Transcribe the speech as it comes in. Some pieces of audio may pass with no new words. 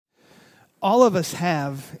All of us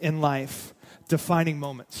have in life defining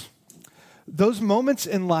moments. Those moments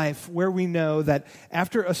in life where we know that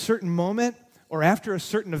after a certain moment or after a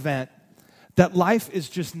certain event, that life is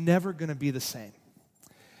just never going to be the same.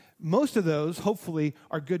 Most of those, hopefully,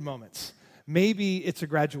 are good moments. Maybe it's a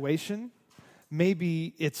graduation.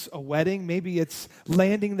 Maybe it's a wedding. Maybe it's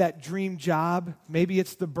landing that dream job. Maybe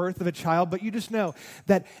it's the birth of a child. But you just know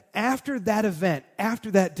that after that event,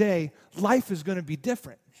 after that day, life is going to be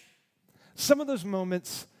different. Some of those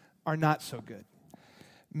moments are not so good.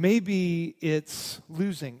 Maybe it's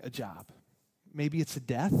losing a job. Maybe it's a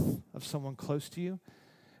death of someone close to you.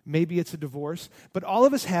 Maybe it's a divorce. But all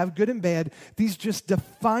of us have, good and bad, these just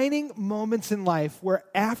defining moments in life where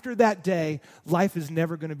after that day, life is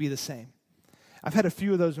never going to be the same. I've had a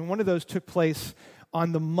few of those, and one of those took place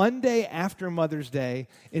on the Monday after Mother's Day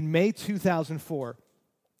in May 2004.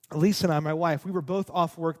 Lisa and I, my wife, we were both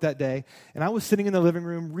off work that day, and I was sitting in the living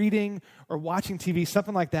room reading or watching TV,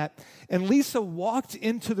 something like that, and Lisa walked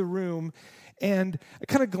into the room, and I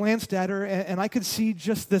kind of glanced at her, and I could see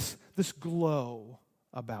just this glow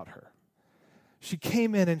about her. She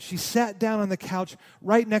came in and she sat down on the couch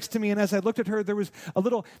right next to me, and as I looked at her, there was a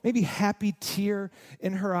little maybe happy tear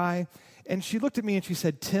in her eye, and she looked at me and she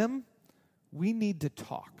said, "Tim, we need to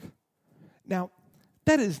talk." Now,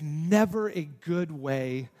 that is never a good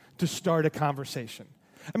way to start a conversation.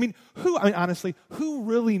 Honestly, who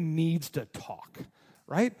really needs to talk,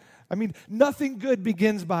 right? Nothing good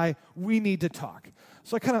begins by, "we need to talk."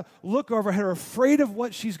 So I kind of look over at her, afraid of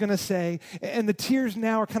what she's going to say, and the tears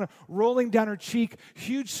now are kind of rolling down her cheek,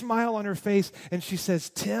 huge smile on her face, and she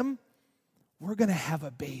says, "Tim, we're going to have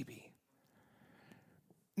a baby."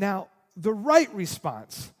 Now, the right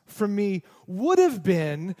response from me would have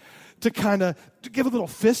been to give a little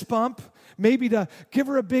fist bump, maybe to give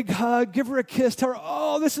her a big hug, give her a kiss, tell her,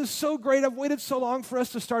 "Oh, this is so great. I've waited so long for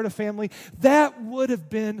us to start a family." That would have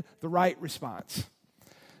been the right response.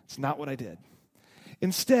 It's not what I did.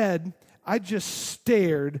 Instead, I just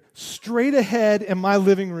stared straight ahead in my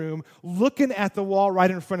living room, looking at the wall right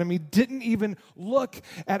in front of me, didn't even look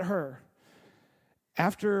at her.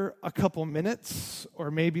 After a couple minutes, or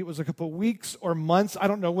maybe it was a couple weeks or months, I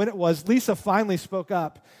don't know when it was, Lisa finally spoke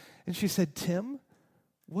up, and she said, "Tim,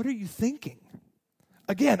 what are you thinking?"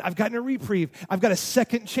 Again, I've gotten a reprieve. I've got a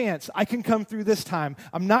second chance. I can come through this time.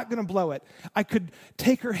 I'm not going to blow it. I could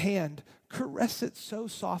take her hand, caress it so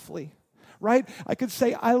softly, right? I could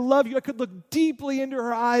say, "I love you." I could look deeply into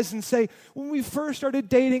her eyes and say, "When we first started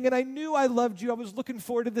dating and I knew I loved you, I was looking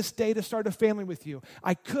forward to this day to start a family with you."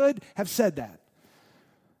 I could have said that.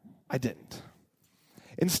 I didn't.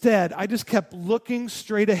 Instead, I just kept looking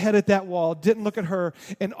straight ahead at that wall, didn't look at her,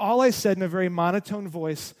 and all I said in a very monotone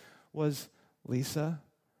voice was, "Lisa,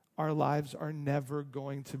 our lives are never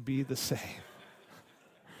going to be the same."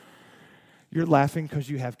 You're laughing because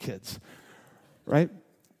you have kids, right?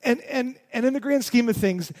 And in the grand scheme of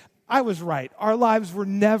things, I was right. Our lives were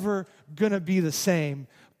never going to be the same,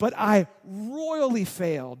 but I royally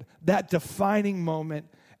failed that defining moment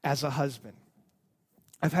as a husband.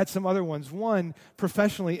 I've had some other ones, one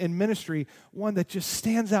professionally in ministry, one that just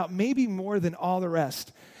stands out maybe more than all the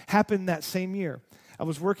rest, happened that same year. I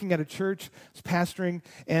was working at a church, I was pastoring,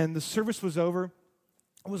 and the service was over.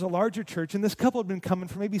 It was a larger church, and this couple had been coming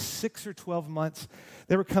for maybe 6 or 12 months.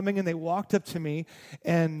 They were coming, and they walked up to me,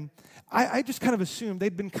 and I just kind of assumed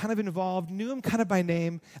they'd been kind of involved, knew them kind of by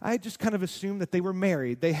name. I just kind of assumed that they were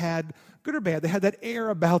married. They had, good or bad, they had that air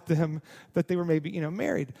about them that they were maybe,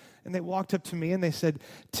 married. And they walked up to me, and they said,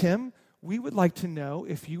 "Tim, we would like to know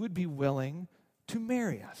if you would be willing to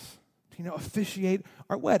marry us, to, officiate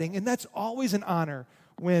our wedding." And that's always an honor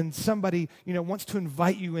when somebody, wants to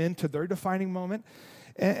invite you into their defining moment.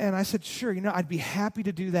 And I said, "Sure, I'd be happy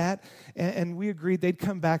to do that." And we agreed they'd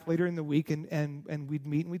come back later in the week and we'd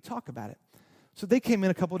meet and we'd talk about it. So they came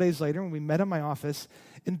in a couple of days later and we met in my office,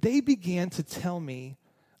 and they began to tell me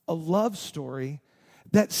a love story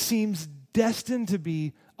that seems destined to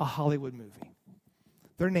be a Hollywood movie.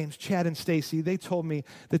 Their name's Chad and Stacy. They told me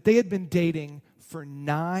that they had been dating for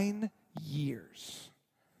 9 years.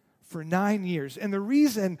 For 9 years. And the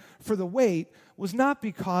reason for the wait was not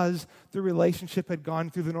because the relationship had gone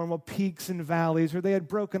through the normal peaks and valleys, or they had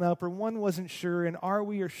broken up, or one wasn't sure, and are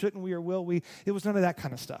we or shouldn't we or will we? It was none of that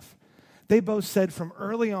kind of stuff. They both said from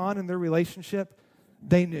early on in their relationship,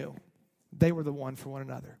 they knew they were the one for one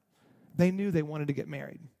another. They knew they wanted to get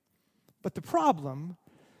married. But the problem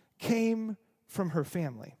came from her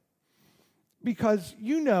family. Because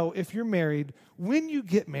if you're married, when you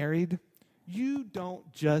get married, you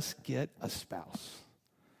don't just get a spouse,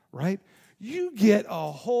 right? you get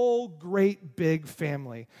a whole great big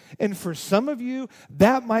family. And for some of you,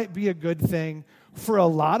 that might be a good thing. For a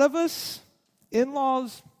lot of us,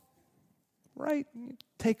 in-laws, right?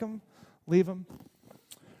 Take them, leave them.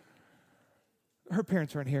 Her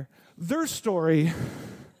parents aren't here. Their story,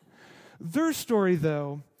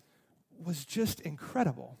 though, was just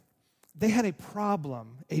incredible. They had a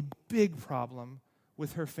problem, a big problem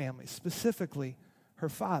with her family, specifically her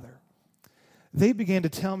father. They began to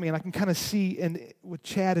tell me, and I can kind of see, and with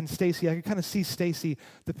Chad and Stacy, I can kind of see Stacy,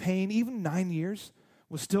 the pain, even 9 years,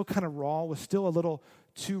 was still kind of raw, was still a little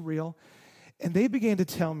too real. And they began to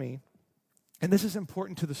tell me, and this is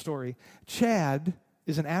important to the story, Chad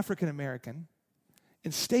is an African American,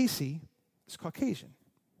 and Stacy is Caucasian.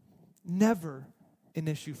 Never an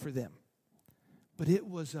issue for them. But it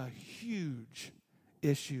was a huge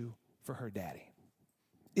issue for her daddy.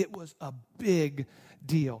 It was a big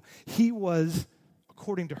deal. He was,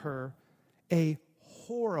 according to her, a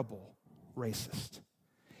horrible racist.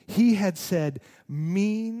 He had said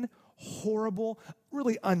mean, horrible,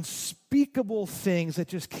 really unspeakable things that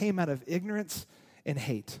just came out of ignorance and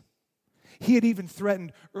hate. He had even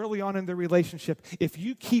threatened early on in their relationship, if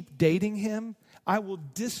you keep dating him, I will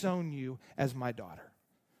disown you as my daughter.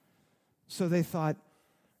 So they thought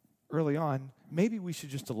early on, maybe we should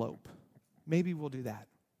just elope. Maybe we'll do that.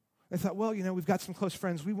 They thought, well, we've got some close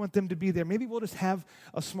friends. We want them to be there. Maybe we'll just have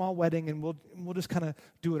a small wedding and we'll just kind of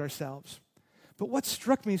do it ourselves. But what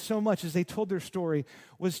struck me so much as they told their story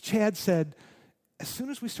was Chad said, as soon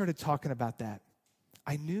as we started talking about that,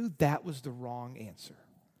 I knew that was the wrong answer.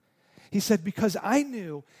 He said, because I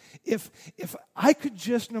knew if I could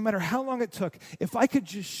just, no matter how long it took, if I could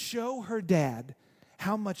just show her dad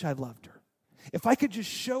how much I loved her, if I could just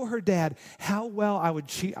show her dad how well I would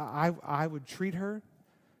treat her,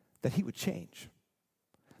 that he would change,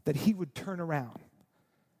 that he would turn around.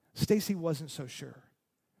 Stacy wasn't so sure.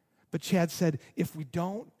 But Chad said, if we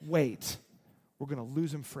don't wait, we're going to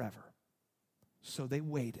lose him forever. So they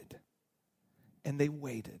waited, and they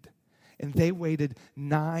waited. And they waited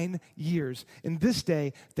 9 years. And this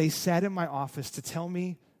day, they sat in my office to tell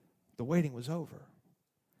me the waiting was over.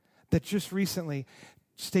 That just recently,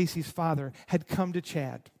 Stacy's father had come to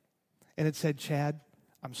Chad and had said, Chad,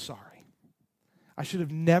 I'm sorry. I should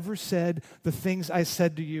have never said the things I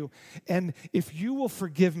said to you. And if you will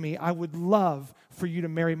forgive me, I would love for you to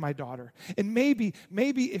marry my daughter. And maybe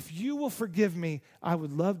if you will forgive me, I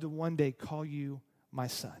would love to one day call you my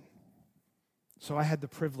son. So I had the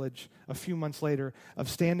privilege a few months later of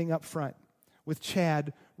standing up front with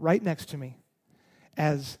Chad right next to me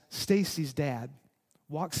as Stacy's dad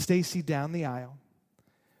walked Stacy down the aisle,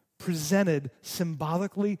 presented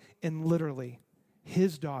symbolically and literally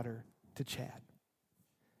his daughter to Chad.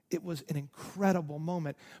 It was an incredible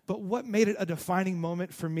moment. But what made it a defining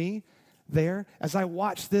moment for me there, as I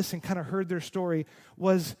watched this and kind of heard their story,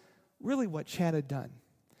 was really what Chad had done.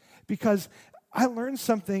 Because I learned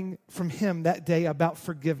something from him that day about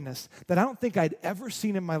forgiveness that I don't think I'd ever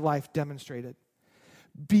seen in my life demonstrated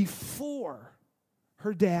before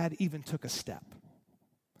her dad even took a step.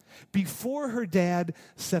 Before her dad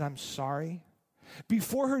said, I'm sorry.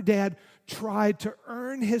 Before her dad tried to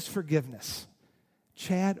earn his forgiveness,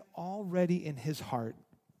 Chad already in his heart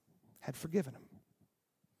had forgiven him.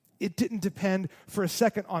 It didn't depend for a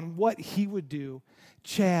second on what he would do.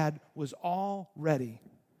 Chad was already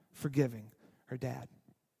forgiving her dad.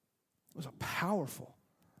 It was a powerful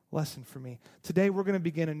lesson for me. Today we're going to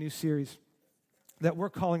begin a new series that we're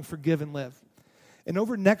calling Forgive and Live. And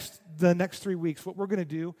over the next 3 weeks, what we're going to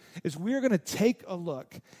do is we're going to take a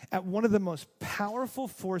look at one of the most powerful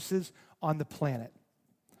forces on the planet,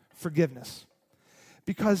 forgiveness.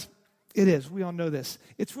 Because it is, we all know this,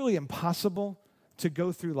 it's really impossible to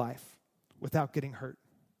go through life without getting hurt.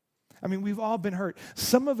 I mean, we've all been hurt.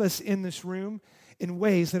 Some of us in this room in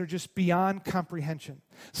ways that are just beyond comprehension.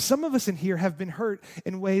 Some of us in here have been hurt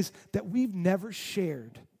in ways that we've never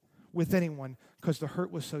shared with anyone because the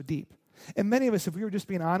hurt was so deep. And many of us, if we were just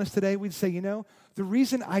being honest today, we'd say, the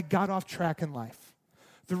reason I got off track in life,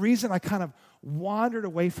 the reason I kind of wandered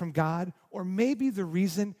away from God, or maybe the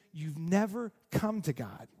reason you've never come to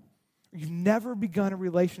God, you've never begun a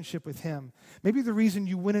relationship with Him, maybe the reason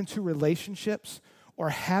you went into relationships or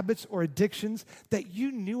habits or addictions that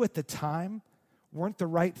you knew at the time weren't the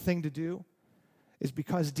right thing to do, is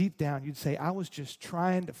because deep down you'd say, I was just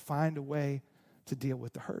trying to find a way to deal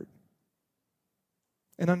with the hurt.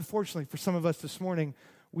 And unfortunately, for some of us this morning,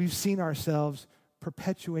 we've seen ourselves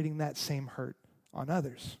perpetuating that same hurt on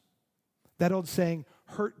others. That old saying,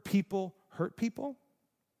 hurt people hurt people,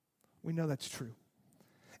 we know that's true.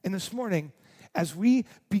 And this morning, as we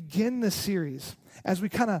begin this series, as we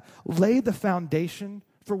kind of lay the foundation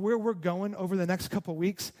for where we're going over the next couple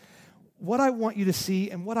weeks, what I want you to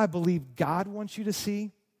see and what I believe God wants you to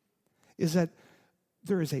see is that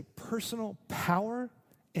there is a personal power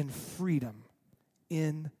and freedom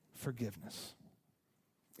in forgiveness.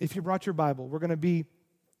 If you brought your Bible, we're going to be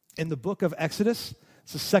in the book of Exodus.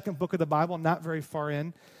 It's the second book of the Bible, not very far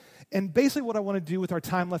in. And basically what I want to do with our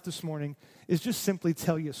time left this morning is just simply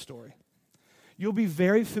tell you a story. You'll be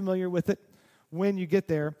very familiar with it when you get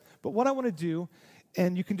there. But what I want to do,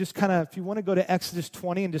 and you can just kind of, if you want to go to Exodus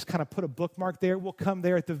 20 and just kind of put a bookmark there, we'll come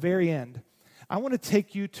there at the very end. I want to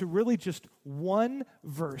take you to really just one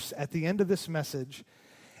verse at the end of this message,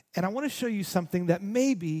 and I want to show you something that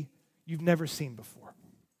maybe you've never seen before.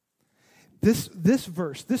 This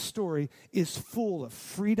verse, this story is full of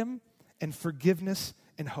freedom and forgiveness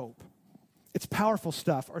and hope. It's powerful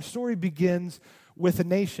stuff. Our story begins with a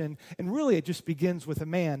nation, and really it just begins with a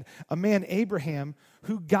man, Abraham,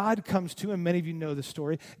 who God comes to, and many of you know the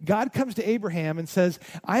story. God comes to Abraham and says,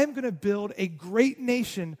 I am going to build a great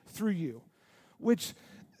nation through you, which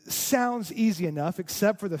sounds easy enough,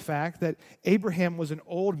 except for the fact that Abraham was an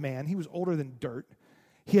old man. He was older than dirt.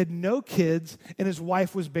 He had no kids, and his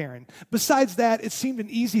wife was barren. Besides that, it seemed an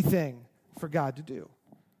easy thing for God to do.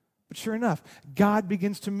 But sure enough, God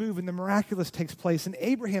begins to move, and the miraculous takes place, and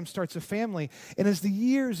Abraham starts a family. And as the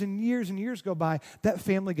years and years and years go by, that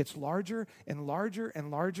family gets larger and larger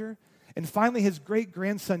and larger. And finally, his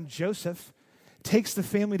great-grandson Joseph takes the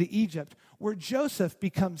family to Egypt, where Joseph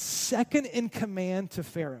becomes second in command to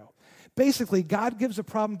Pharaoh. Basically, God gives a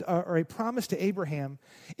promise to Abraham,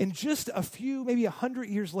 and just a few, maybe 100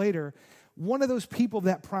 years later, one of those people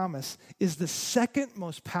that promise is the second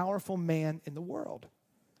most powerful man in the world.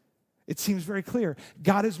 It seems very clear.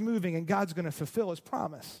 God is moving, and God's going to fulfill his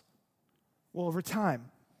promise. Well, over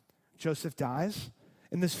time, Joseph dies,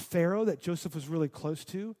 and this Pharaoh that Joseph was really close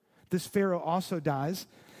to, this Pharaoh also dies,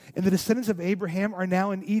 and the descendants of Abraham are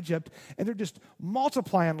now in Egypt, and they're just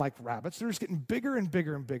multiplying like rabbits. They're just getting bigger and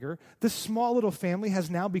bigger and bigger. This small little family has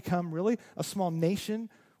now become really a small nation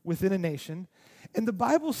within a nation. And the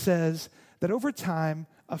Bible says that over time,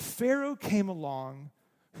 a Pharaoh came along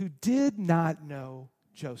who did not know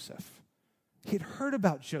Joseph. He had heard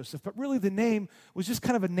about Joseph, but really the name was just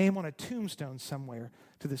kind of a name on a tombstone somewhere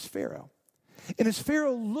to this Pharaoh. And as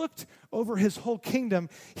Pharaoh looked over his whole kingdom,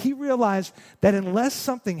 he realized that unless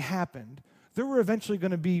something happened, there were eventually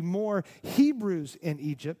going to be more Hebrews in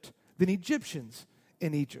Egypt than Egyptians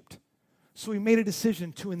in Egypt. So he made a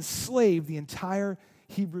decision to enslave the entire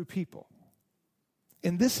Hebrew people.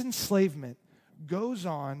 And this enslavement goes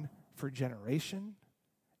on for generation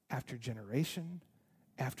after generation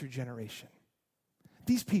after generation.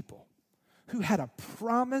 These people who had a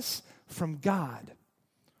promise from God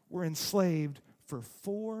were enslaved for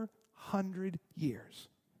 400 years.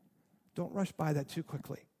 Don't rush by that too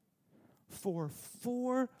quickly. For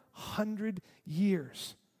 400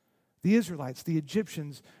 years, the Israelites, the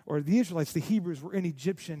Egyptians, or the Israelites, the Hebrews, were in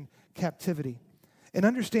Egyptian captivity. And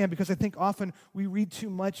understand, because I think often we read too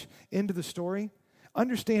much into the story,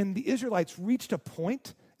 understand the Israelites reached a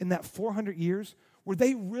point in that 400 years where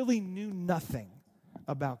they really knew nothing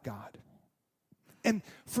about God. And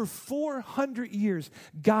for 400 years,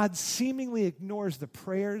 God seemingly ignores the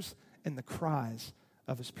prayers and the cries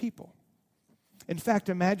of his people. In fact,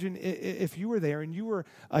 imagine if you were there and you were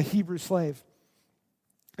a Hebrew slave,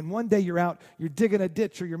 and one day you're out, you're digging a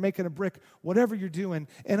ditch or you're making a brick, whatever you're doing,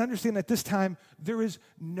 and understand at this time there is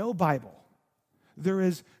no Bible. There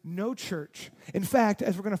is no church. In fact,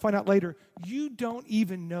 as we're going to find out later, you don't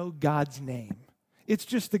even know God's name. It's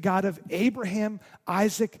just the God of Abraham,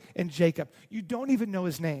 Isaac, and Jacob. You don't even know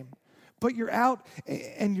his name. But you're out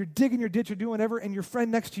and you're digging your ditch or doing whatever, and your friend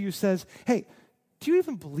next to you says, hey, do you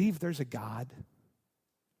even believe there's a God?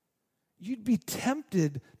 You'd be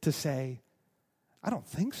tempted to say, I don't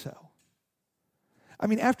think so. I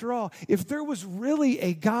mean, after all, if there was really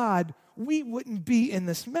a God, we wouldn't be in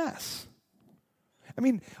this mess. I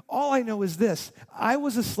mean, all I know is this. I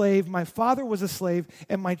was a slave, my father was a slave,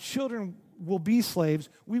 and my children will be slaves.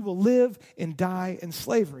 We will live and die in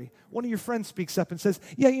slavery. One of your friends speaks up and says,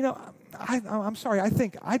 yeah, you know, I'm sorry,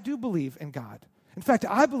 I do believe in God. In fact,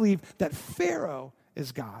 I believe that Pharaoh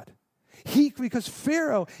is God. Because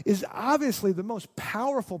Pharaoh is obviously the most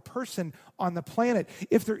powerful person on the planet.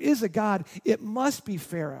 If there is a God, it must be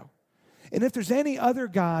Pharaoh. And if there's any other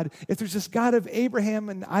God, if there's this God of Abraham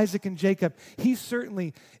and Isaac and Jacob, he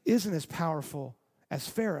certainly isn't as powerful as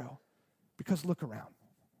Pharaoh. Because look around.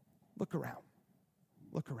 Look around.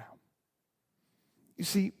 Look around. You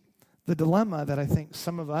see, the dilemma that I think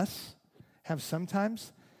some of us have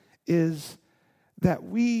sometimes is that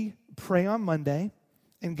we pray on Monday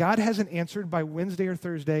and God hasn't answered by Wednesday or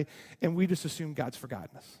Thursday, and we just assume God's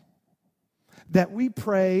forgotten us. That we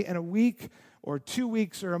pray and a week or 2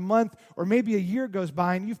 weeks or a month or maybe a year goes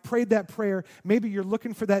by and you've prayed that prayer. Maybe you're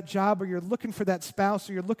looking for that job or you're looking for that spouse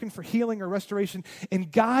or you're looking for healing or restoration,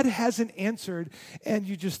 and God hasn't answered, and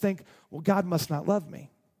you just think, well, God must not love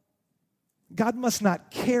me. God must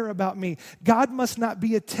not care about me. God must not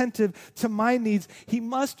be attentive to my needs. He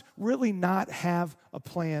must really not have a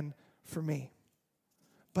plan for me.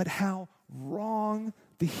 But how wrong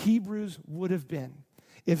the Hebrews would have been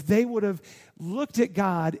if they would have looked at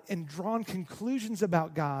God and drawn conclusions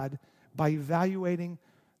about God by evaluating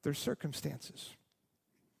their circumstances.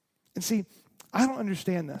 And see, I don't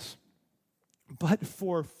understand this, but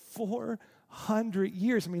for 400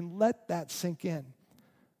 years, let that sink in.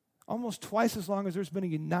 Almost twice as long as there's been a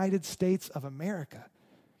United States of America.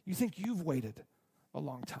 You think you've waited a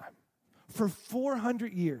long time. For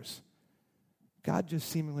 400 years, God just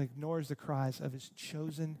seemingly ignores the cries of his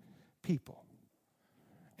chosen people.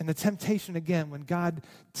 And the temptation, again, when God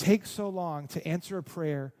takes so long to answer a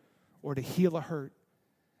prayer or to heal a hurt,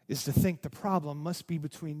 is to think the problem must be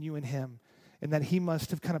between you and him, and that he must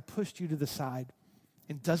have kind of pushed you to the side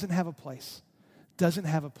and doesn't have a place, doesn't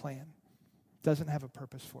have a plan, doesn't have a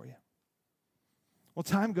purpose for you. Well,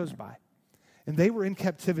 time goes by, and they were in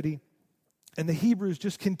captivity, and the Hebrews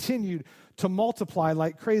just continued to multiply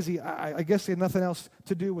like crazy. I guess they had nothing else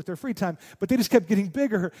to do with their free time, but they just kept getting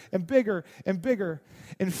bigger and bigger and bigger.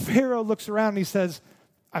 And Pharaoh looks around and he says,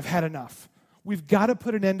 I've had enough. We've got to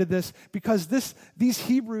put an end to this because these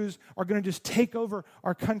Hebrews are going to just take over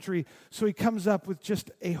our country. So he comes up with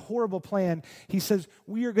just a horrible plan. He says,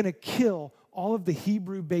 we are going to kill all of the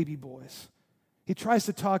Hebrew baby boys. He tries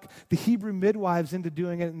to talk the Hebrew midwives into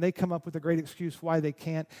doing it, and they come up with a great excuse why they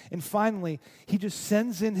can't. And finally, he just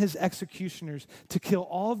sends in his executioners to kill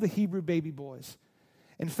all of the Hebrew baby boys.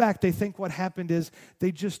 In fact, they think what happened is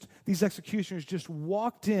these executioners just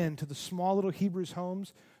walked into the small little Hebrews'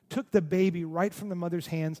 homes, took the baby right from the mother's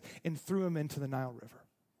hands, and threw him into the Nile River.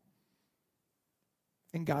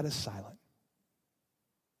 And God is silent.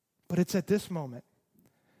 But it's at this moment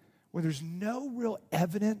where there's no real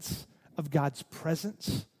evidence of God's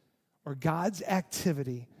presence or God's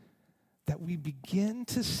activity that we begin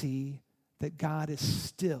to see that God is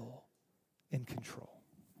still in control.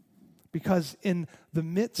 Because in the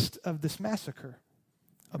midst of this massacre,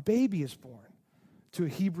 a baby is born to a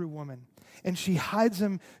Hebrew woman, and she hides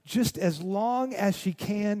him just as long as she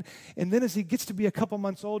can. And then as he gets to be a couple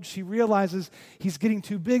months old, she realizes he's getting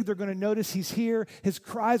too big. They're going to notice he's here. His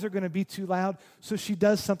cries are going to be too loud. So she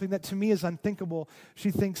does something that to me is unthinkable. She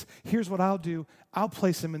thinks, here's what I'll do. I'll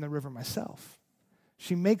place him in the river myself.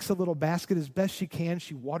 She makes a little basket as best she can.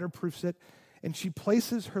 She waterproofs it, and she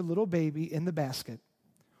places her little baby in the basket,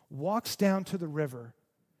 walks down to the river,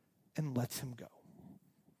 and lets him go.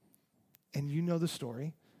 And you know the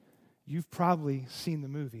story. You've probably seen the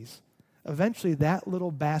movies. Eventually, that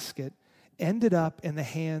little basket ended up in the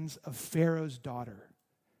hands of Pharaoh's daughter.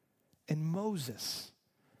 And Moses,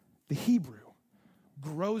 the Hebrew,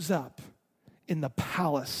 grows up in the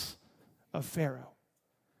palace of Pharaoh.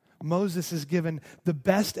 Moses is given the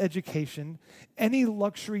best education, any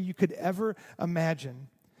luxury you could ever imagine.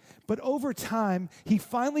 But over time, he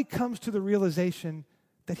finally comes to the realization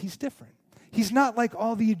that he's different. He's not like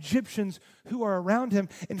all the Egyptians who are around him.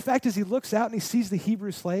 In fact, as he looks out and he sees the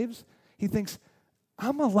Hebrew slaves, he thinks,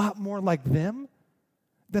 I'm a lot more like them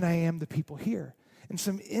than I am the people here. And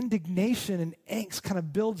some indignation and angst kind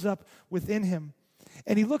of builds up within him.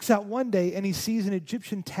 And he looks out one day and he sees an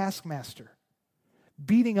Egyptian taskmaster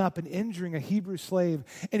beating up and injuring a Hebrew slave.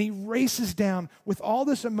 And he races down with all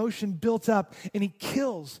this emotion built up, and he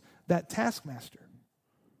kills that taskmaster.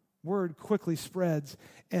 Word quickly spreads,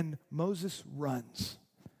 and Moses runs.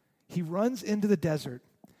 He runs into the desert,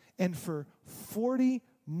 and for 40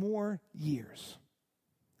 more years,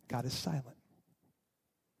 God is silent.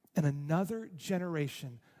 And another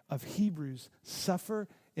generation of Hebrews suffer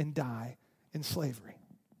and die in slavery.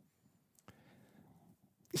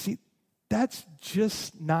 You see, that's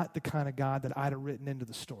just not the kind of God that I'd have written into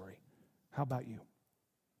the story. How about you?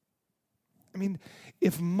 I mean,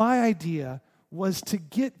 if my idea was to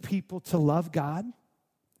get people to love God,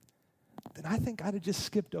 then I think I'd have just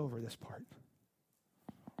skipped over this part.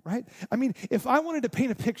 Right? I mean, if I wanted to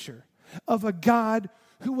paint a picture of a God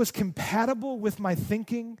who was compatible with my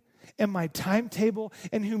thinking and my timetable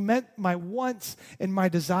and who met my wants and my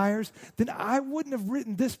desires, then I wouldn't have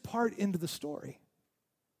written this part into the story.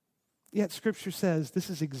 Yet Scripture says this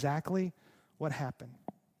is exactly what happened.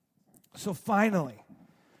 So finally,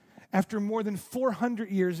 after more than 400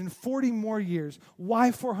 years and 40 more years.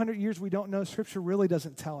 Why 400 years, we don't know. Scripture really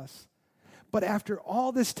doesn't tell us. But after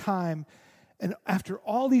all this time, and after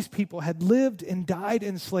all these people had lived and died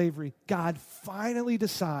in slavery, God finally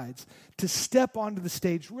decides to step onto the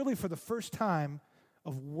stage, really for the first time,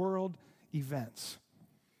 of world events.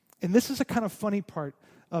 And this is a kind of funny part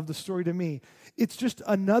of the story to me. It's just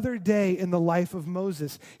another day in the life of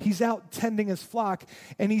Moses. He's out tending his flock,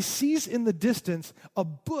 and he sees in the distance a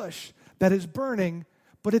bush that is burning,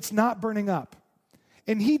 but it's not burning up.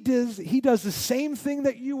 And he does the same thing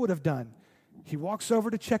that you would have done. He walks over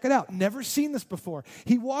to check it out. Never seen this before.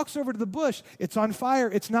 He walks over to the bush. It's on fire.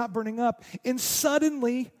 It's not burning up. And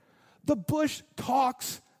suddenly, the bush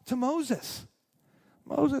talks to Moses.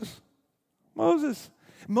 Moses, Moses.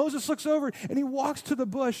 Moses looks over and he walks to the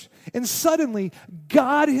bush, and suddenly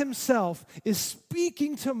God himself is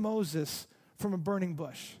speaking to Moses from a burning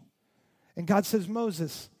bush. And God says,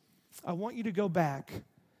 Moses, I want you to go back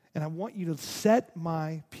and I want you to set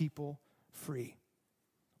my people free.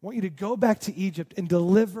 I want you to go back to Egypt and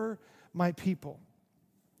deliver my people.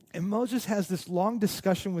 And Moses has this long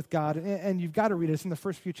discussion with God, and you've got to read it. It's in the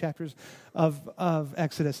first few chapters of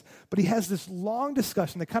Exodus. But he has this long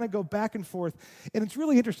discussion. They kind of go back and forth, and it's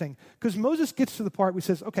really interesting because Moses gets to the part where he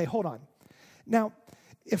says, okay, hold on. Now,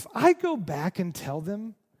 if I go back and tell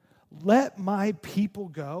them, let my people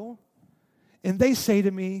go, and they say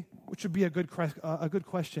to me, which would be a good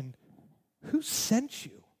question, who sent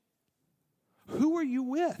you? Who are you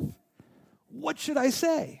with? What should I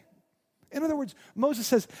say? In other words, Moses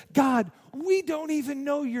says, God, we don't even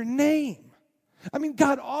know your name. I mean,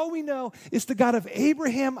 God, all we know is the God of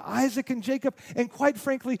Abraham, Isaac, and Jacob, and quite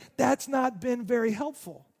frankly, that's not been very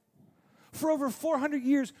helpful. For over 400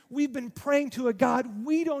 years, we've been praying to a God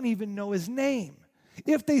we don't even know his name.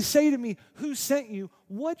 If they say to me, who sent you?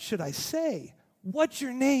 What should I say? What's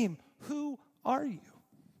your name? Who are you?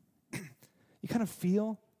 You kind of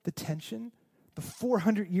feel the tension, the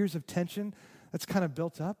 400 years of tension that's kind of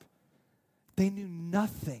built up. They knew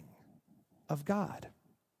nothing of God.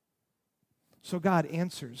 So God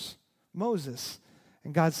answers Moses,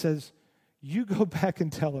 and God says, you go back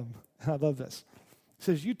and tell him, and I love this. He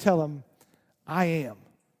says, you tell him, I am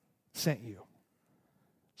sent you.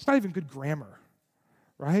 It's not even good grammar,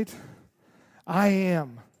 right? I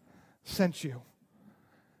am sent you.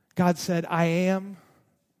 God said, I am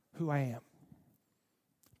who I am.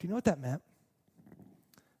 Do you know what that meant?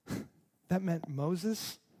 That meant,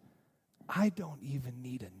 Moses, I don't even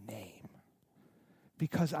need a name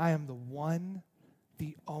because I am the one,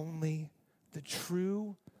 the only, the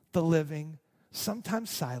true, the living, sometimes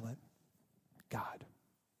silent God.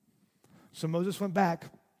 So Moses went back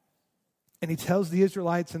and he tells the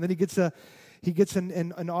Israelites, and then he gets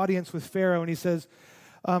an audience with Pharaoh, and he says,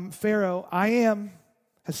 Pharaoh, I am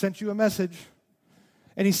has sent you a message.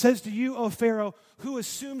 And he says to you, O Pharaoh, who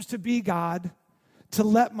assumes to be God, to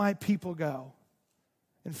let my people go.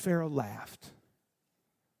 And Pharaoh laughed,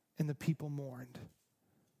 and the people mourned.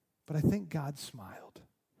 But I think God smiled,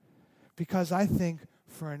 because I think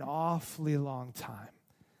for an awfully long time,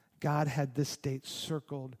 God had this date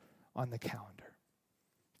circled on the calendar,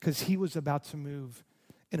 because he was about to move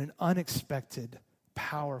in an unexpected,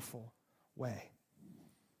 powerful way.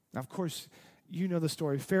 Now, of course, you know the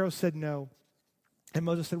story. Pharaoh said no, and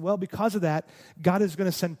Moses said, well, because of that, God is going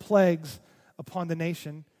to send plagues upon the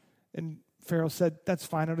nation. And Pharaoh said, that's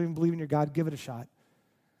fine. I don't even believe in your God. Give it a shot.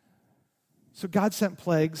 So God sent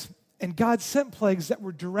plagues, and God sent plagues that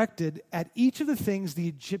were directed at each of the things the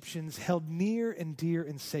Egyptians held near and dear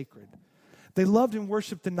and sacred. They loved and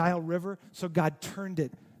worshiped the Nile River, so God turned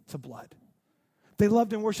it to blood. They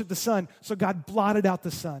loved and worshiped the sun, so God blotted out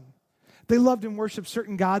the sun. They loved and worshiped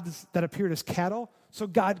certain gods that appeared as cattle, so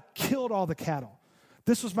God killed all the cattle.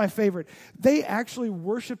 This was my favorite. They actually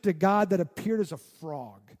worshiped a God that appeared as a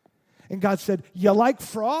frog. And God said, you like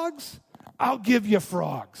frogs? I'll give you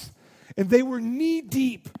frogs. And they were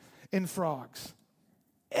knee-deep in frogs.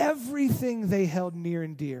 Everything they held near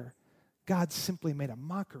and dear, God simply made a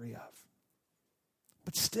mockery of.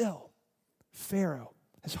 But still, Pharaoh,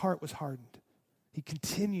 his heart was hardened. He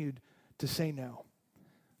continued to say no.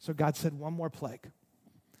 So God said one more plague.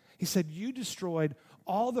 He said, you destroyed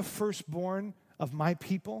all the firstborn of my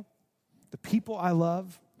people, the people I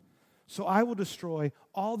love, so I will destroy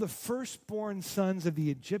all the firstborn sons of the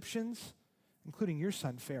Egyptians, including your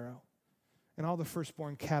son Pharaoh, and all the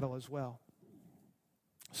firstborn cattle as well.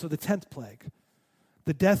 So the 10th plague,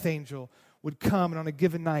 the death angel would come, and on a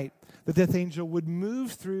given night, the death angel would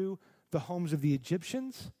move through the homes of the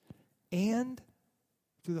Egyptians and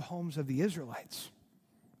through the homes of the Israelites,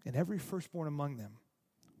 and every firstborn among them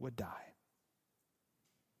would die.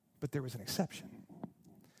 But there was an exception.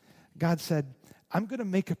 God said, I'm going to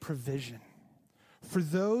make a provision for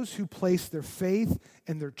those who place their faith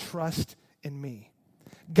and their trust in me.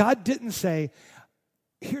 God didn't say,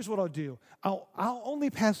 here's what I'll do. I'll only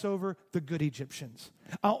pass over the good Egyptians.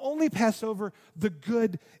 I'll only pass over the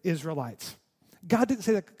good Israelites. God didn't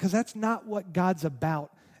say that because that's not what God's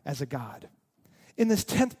about as a God. In this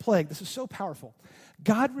 10th plague, this is so powerful,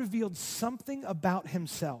 God revealed something about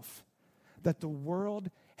himself that the world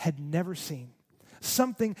had never seen,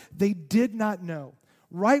 something they did not know.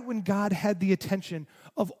 Right when God had the attention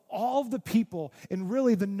of all the people in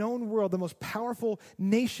really the known world, the most powerful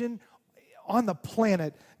nation on the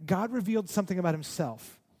planet, God revealed something about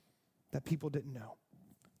himself that people didn't know.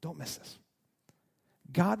 Don't miss this.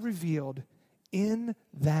 God revealed in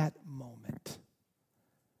that moment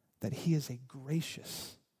that he is a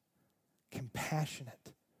gracious,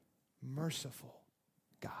 compassionate, merciful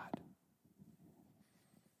God.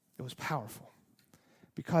 It was powerful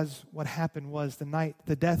because what happened was the night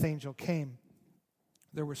the death angel came,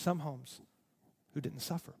 there were some homes who didn't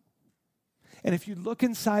suffer. And if you look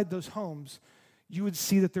inside those homes, you would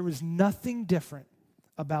see that there was nothing different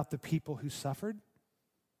about the people who suffered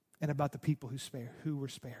and about the people who were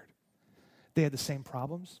spared. They had the same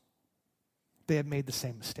problems. They had made the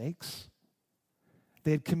same mistakes.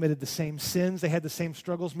 They had committed the same sins. They had the same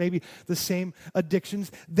struggles, maybe the same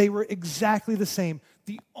addictions. They were exactly the same.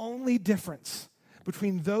 The only difference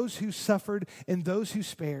between those who suffered and those who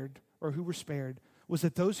spared, or who were spared, was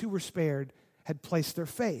that those who were spared had placed their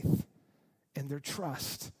faith and their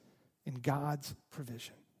trust in God's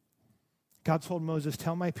provision. God told Moses,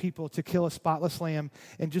 tell my people to kill a spotless lamb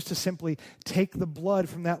and just to simply take the blood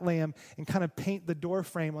from that lamb and kind of paint the door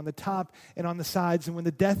frame on the top and on the sides. And when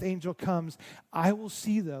the death angel comes, I will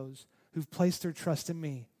see those who've placed their trust in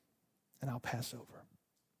me and I'll pass over.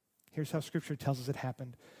 Here's how Scripture tells us it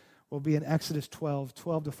happened. We'll be in Exodus 12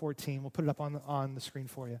 to 14. We'll put it up on the screen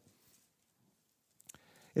for you.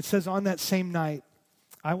 It says, on that same night,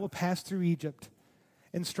 I will pass through Egypt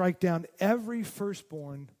and strike down every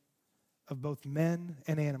firstborn of both men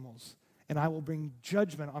and animals, and I will bring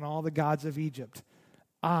judgment on all the gods of Egypt.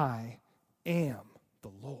 I am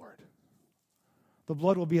the Lord. The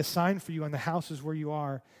blood will be a sign for you on the houses where you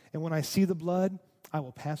are, and when I see the blood, I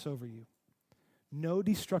will pass over you. No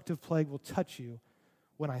destructive plague will touch you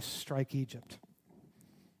when I strike Egypt.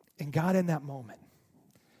 And God, in that moment,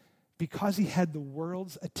 because he had the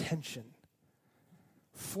world's attention,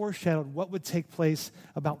 foreshadowed what would take place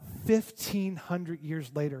about 1,500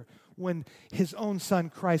 years later when his own son,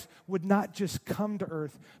 Christ, would not just come to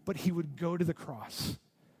earth, but he would go to the cross.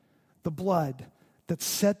 The blood that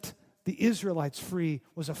set the Israelites free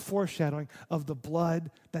was a foreshadowing of the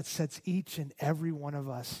blood that sets each and every one of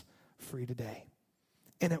us free today.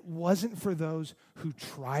 And it wasn't for those who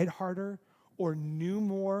tried harder or knew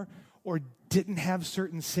more or didn't have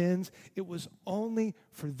certain sins. It was only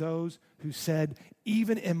for those who said,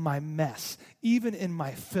 even in my mess, even in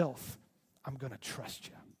my filth, I'm going to trust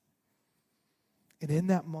you. And in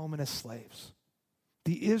that moment as slaves,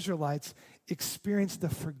 the Israelites experienced the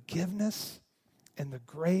forgiveness and the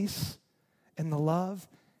grace and the love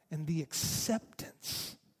and the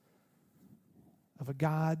acceptance of a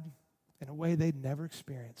God in a way they'd never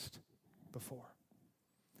experienced before.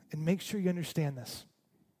 And make sure you understand this.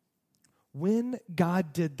 When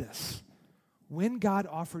God did this, when God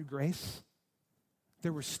offered grace,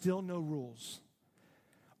 there were still no rules.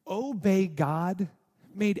 Obey God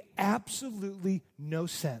made absolutely no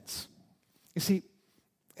sense. You see,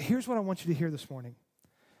 here's what I want you to hear this morning.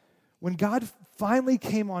 When God finally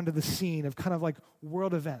came onto the scene of kind of like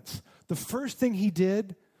world events, the first thing he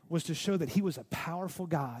did was to show that he was a powerful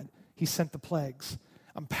God. He sent the plagues.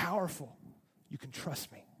 I'm powerful. You can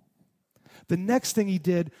trust me. The next thing he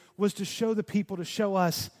did was to show the people, to show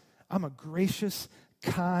us, I'm a gracious,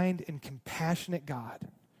 kind, and compassionate God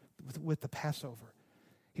with the Passover.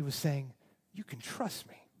 He was saying, you can trust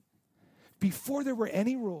me. Before there were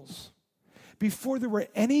any rules, before there were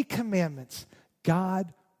any commandments,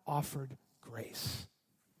 God offered grace.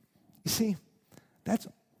 You see, that's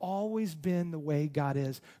always been the way God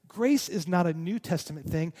is. Grace is not a New Testament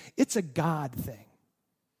thing. It's a God thing.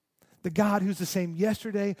 The God who's the same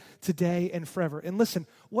yesterday, today, and forever. And listen,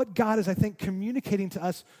 what God is, I think, communicating to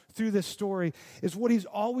us through this story is what he's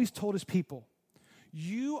always told his people.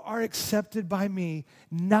 You are accepted by me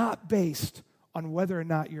not based on whether or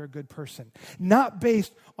not you're a good person, not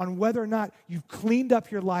based on whether or not you've cleaned up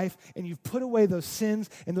your life and you've put away those sins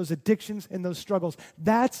and those addictions and those struggles.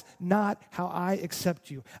 That's not how I accept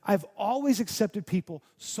you. I've always accepted people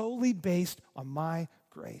solely based on my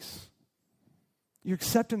grace. Your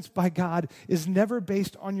acceptance by God is never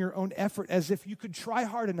based on your own effort, as if you could try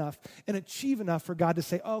hard enough and achieve enough for God to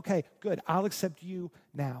say, oh, okay, good, I'll accept you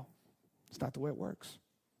now. It's not the way it works.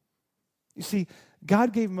 You see,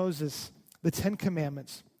 God gave Moses the 10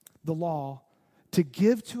 Commandments, the law, to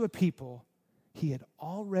give to a people he had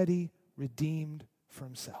already redeemed for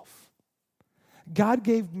himself. God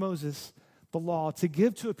gave Moses the law to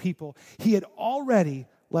give to a people he had already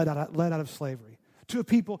led out of slavery, to a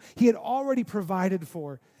people he had already provided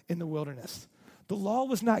for in the wilderness. The law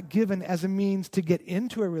was not given as a means to get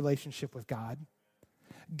into a relationship with God.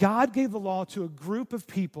 God gave the law to a group of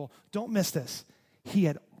people, don't miss this, he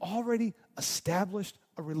had already established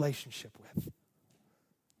a relationship with.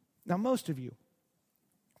 Now, most of you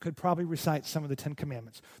could probably recite some of the 10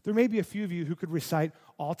 Commandments. There may be a few of you who could recite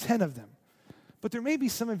all 10 of them. But there may be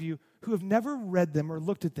some of you who have never read them or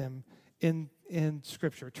looked at them in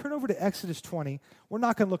Scripture. Turn over to Exodus 20. We're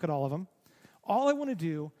not going to look at all of them. All I want to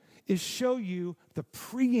do is show you the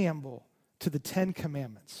preamble to the 10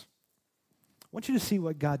 Commandments. I want you to see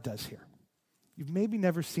what God does here. You've maybe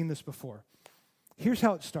never seen this before. Here's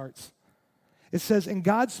how it starts. It says, and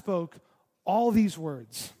God spoke all these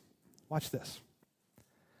words. Watch this.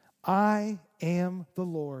 I am the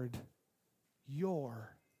Lord,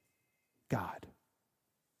 your God.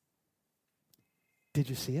 Did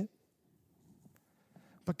you see it?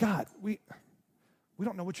 But God, we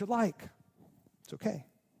don't know what you're like. It's okay.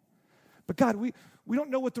 But God, we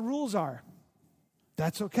don't know what the rules are.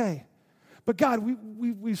 That's okay. But God,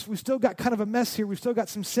 we still got kind of a mess here. We've still got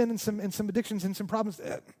some sin and some addictions and some problems.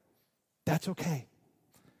 That's okay.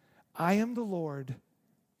 I am the Lord,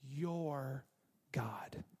 your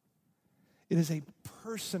God. It is a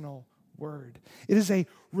personal word. It is a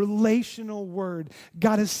relational word.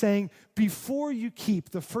 God is saying, before you keep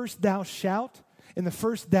the first thou shalt and the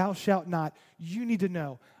first thou shalt not, you need to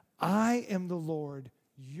know, I am the Lord,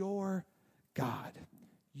 your God.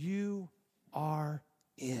 You are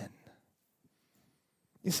in.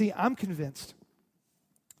 You see, I'm convinced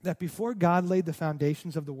that before God laid the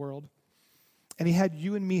foundations of the world, and he had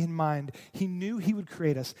you and me in mind, he knew he would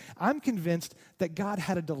create us. I'm convinced that God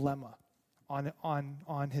had a dilemma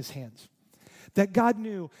on his hands. That God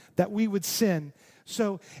knew that we would sin.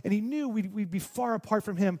 And he knew we'd be far apart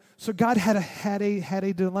from him. So God had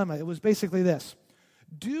a dilemma. It was basically this.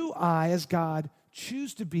 Do I, as God,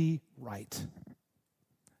 choose to be right?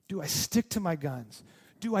 Do I stick to my guns?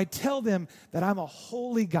 Do I tell them that I'm a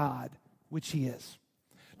holy God, which he is?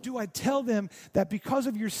 Do I tell them that because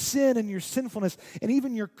of your sin and your sinfulness and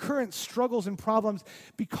even your current struggles and problems,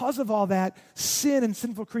 because of all that, sin and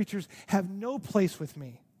sinful creatures have no place with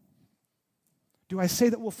me? Do I say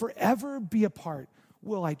that we'll forever be apart?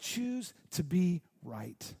 Will I choose to be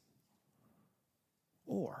right?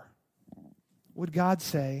 Or would God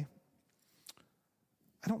say,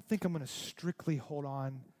 I don't think I'm going to strictly hold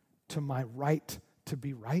on to my right to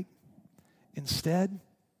be right. Instead,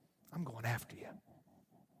 I'm going after you.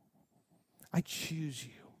 I choose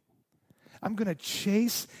you. I'm going to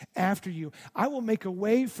chase after you. I will make a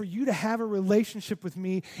way for you to have a relationship with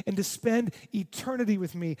me and to spend eternity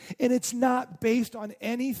with me. And it's not based on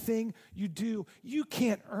anything you do. You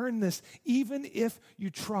can't earn this, even if you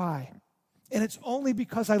try. And it's only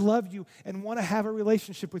because I love you and want to have a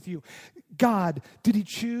relationship with you. God, did he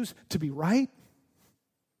choose to be right?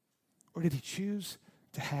 Or did he choose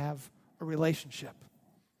to have a relationship?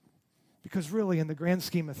 Because really, in the grand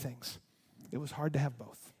scheme of things, it was hard to have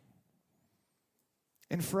both.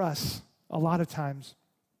 And for us, a lot of times,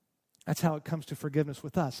 that's how it comes to forgiveness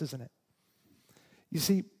with us, isn't it? You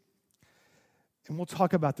see, and we'll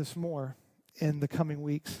talk about this more in the coming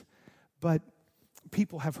weeks, but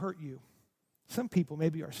people have hurt you. Some people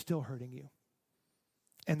maybe are still hurting you.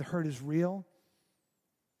 And the hurt is real,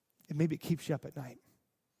 and maybe it keeps you up at night.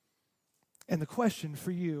 And the question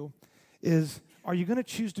for you is, are you going to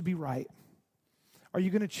choose to be right? Are you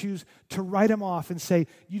going to choose to write them off and say,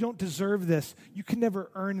 you don't deserve this, you can never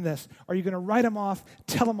earn this? Are you going to write them off,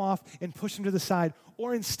 tell them off, and push them to the side?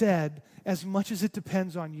 Or instead, as much as it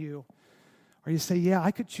depends on you, or you say, yeah,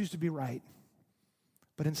 I could choose to be right,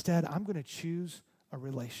 but instead, I'm going to choose a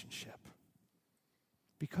relationship.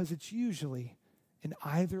 Because it's usually an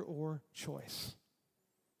either-or choice.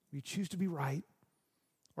 You choose to be right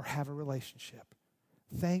or have a relationship.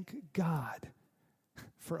 Thank God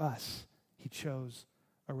for us. He chose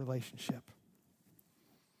a relationship.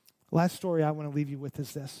 Last story I want to leave you with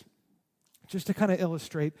is this. Just to kind of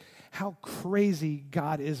illustrate how crazy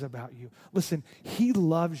God is about you. Listen, he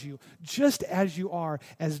loves you just as you are,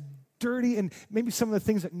 as dirty and maybe some of the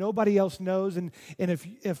things that nobody else knows. And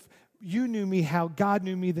if you knew me how God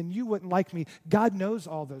knew me, then you wouldn't like me. God knows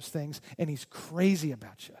all those things, and he's crazy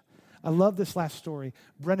about you. I love this last story.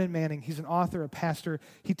 Brennan Manning, he's an author, a pastor.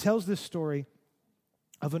 He tells this story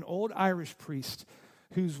of an old Irish priest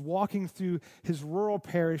who's walking through his rural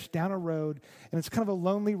parish down a road, and it's kind of a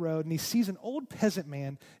lonely road, and he sees an old peasant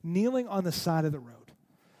man kneeling on the side of the road.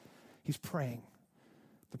 He's praying.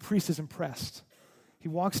 The priest is impressed. He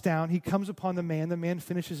walks down, he comes upon the man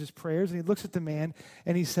finishes his prayers, and he looks at the man,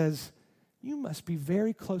 and he says, "You must be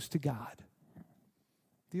very close to God."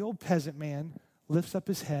 The old peasant man lifts up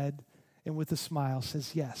his head, and with a smile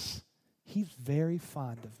says, "Yes, he's very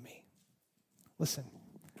fond of me." Listen,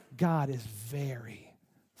 God is very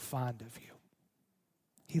fond of you.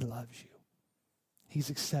 He loves you. He's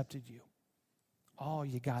accepted you. All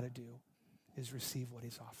you got to do is receive what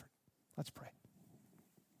he's offered. Let's pray.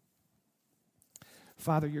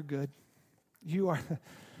 Father, you're good. You are,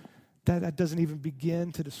 that doesn't even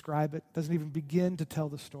begin to describe it, doesn't even begin to tell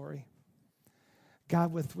the story.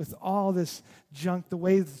 God, with all this junk, the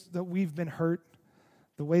ways that we've been hurt,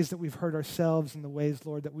 the ways that we've hurt ourselves, and the ways,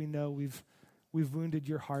 Lord, that we know we've wounded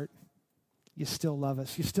your heart, you still love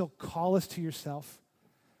us. You still call us to yourself.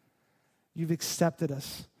 You've accepted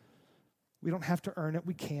us. We don't have to earn it.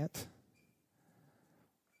 We can't.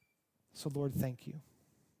 So, Lord, thank you.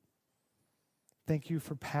 Thank you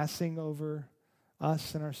for passing over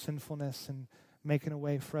us and our sinfulness and making a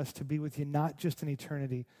way for us to be with you, not just in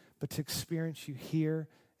eternity, but to experience you here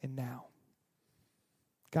and now.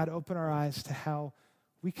 God, open our eyes to how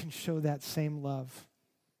we can show that same love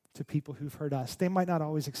to people who've hurt us. They might not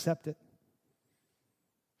always accept it,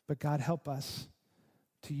 but God, help us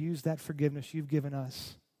to use that forgiveness you've given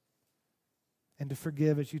us and to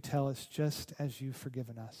forgive as you tell us, just as you've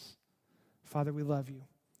forgiven us. Father, we love you.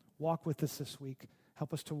 Walk with us this week.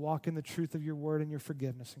 Help us to walk in the truth of your word and your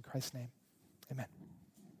forgiveness. In Christ's name, amen.